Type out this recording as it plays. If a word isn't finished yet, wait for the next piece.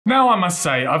Now I must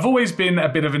say, I've always been a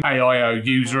bit of an AIO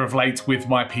user of late with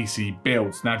my PC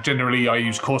builds. Now generally I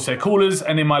use Corsair coolers,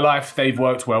 and in my life they've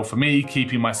worked well for me,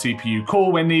 keeping my CPU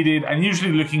cool when needed and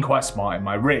usually looking quite smart in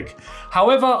my rig.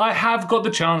 However, I have got the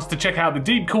chance to check out the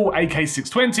Deepcool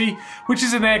AK620, which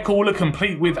is an air cooler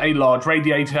complete with a large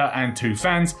radiator and 2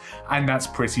 fans, and that's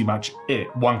pretty much it.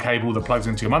 One cable that plugs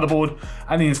into your motherboard,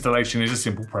 and the installation is a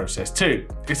simple process too.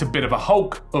 It's a bit of a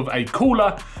hulk of a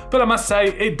cooler, but I must say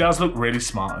it does look really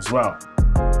smart as well.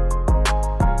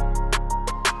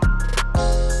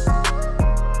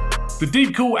 The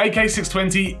Deepcool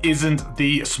AK620 isn't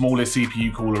the smallest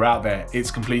CPU cooler out there.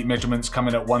 Its complete measurements come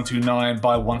in at 129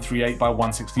 by 138 by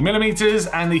 160 millimeters,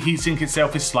 and the heatsink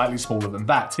itself is slightly smaller than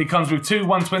that. It comes with 2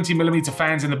 120mm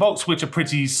fans in the box, which are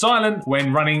pretty silent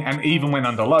when running and even when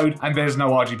under load, and there's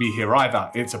no RGB here either.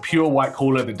 It's a pure white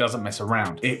cooler that doesn't mess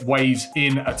around. It weighs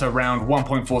in at around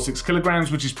 1.46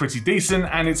 kilograms, which is pretty decent,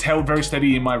 and it's held very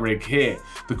steady in my rig here.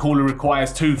 The cooler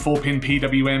requires 2 4-pin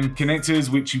PWM connectors,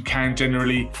 which you can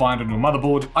generally find on your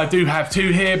motherboard. I do have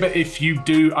 2 here, but if you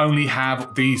do only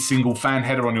have the single fan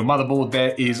header on your motherboard,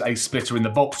 there is a splitter in the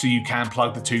box so you can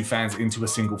plug the 2 fans into a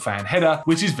single fan header,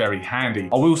 which is very handy.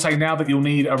 I will say now that you'll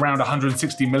need around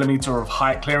 160mm of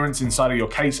height clearance inside of your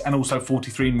case and also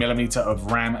 43mm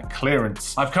of RAM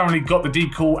clearance. I've currently got the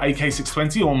Deepcool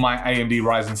AK620 on my AMD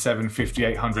Ryzen 7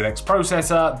 5800X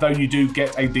processor, though you do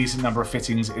get a decent number of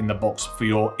fittings in the box for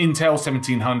your Intel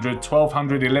 1700,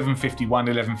 1200, 1151,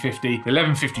 1150,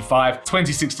 1155,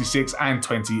 2066 and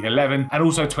 2011, and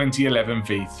also 2011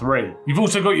 V3. You've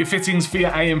also got your fittings for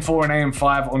your AM4 and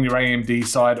AM5 on your AMD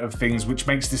side of things, which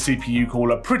makes the CPU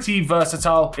cooler pretty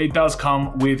versatile. It does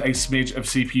come with a smidge of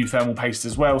CPU thermal paste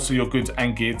as well, so you're good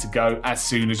and geared to go as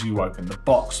soon as you open the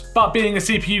box. But being a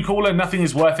CPU cooler, nothing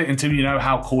is worth it until you know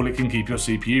how cool it can keep your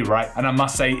CPU, right? And I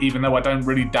must say, even though I don't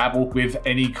really dabble with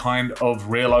any kind of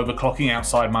real overclocking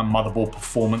outside my motherboard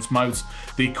performance modes,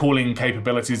 the cooling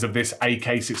capabilities of this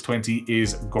AK620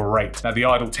 is great. Now the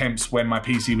idle temps when my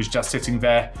PC was just sitting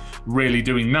there really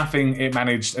doing nothing, it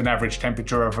managed an average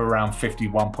temperature of around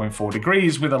 51.4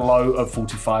 degrees with a low of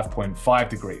 45.5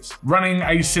 degrees. Running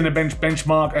a Cinebench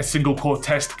benchmark, a single core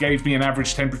test gave me an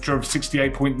average temperature of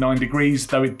 68.9 degrees,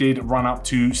 though it did run up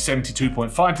to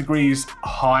 72.5 degrees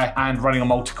high, and running a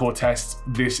multi-core test,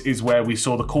 this is where we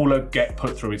saw the cooler get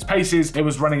put through its paces. It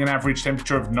was running an average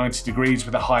temperature of 90 degrees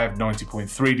with a high of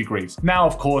 90.3 degrees. Now,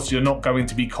 of course, you're not going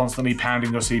to be constantly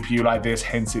pounding your CPU like this,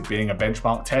 hence it being a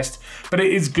benchmark test, but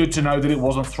it is good to know that it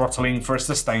wasn't throttling for a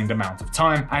sustained amount of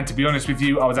time. And to be honest with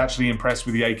you, I was actually impressed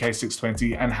with the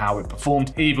AK620 and how it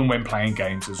performed, even when playing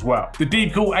games as well. The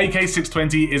Deepcool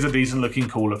AK620 is a decent looking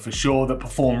cooler for sure that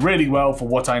performed really well for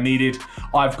what I needed.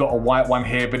 I've got a white one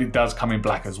here, but it does come in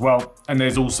black as well. And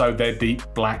there's also their deep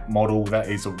black model that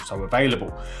is also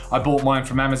available. I bought mine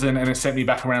from Amazon and it sent me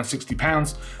back around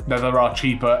 £60. Now there are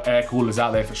cheaper air coolers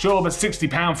out there for sure, but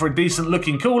 £60 for a decent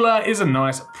looking cooler is a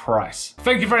nice price.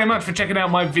 Thank you very much for checking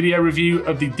out my video review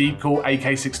of the Deepcool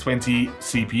AK620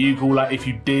 CPU cooler. If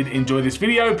you did enjoy this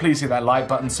video, please hit that like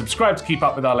button, subscribe to keep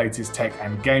up with our latest tech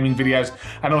and gaming videos,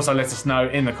 and also let us know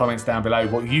in the comments down below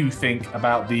what you think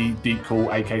about the Deepcool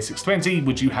AK620.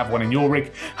 Would you have one in your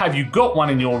rig? Have you got one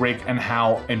in your rig, and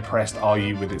how impressed are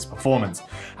you with its performance?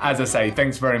 As I say,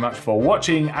 thanks very much for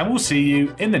watching, and we'll see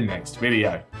you in the next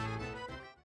video.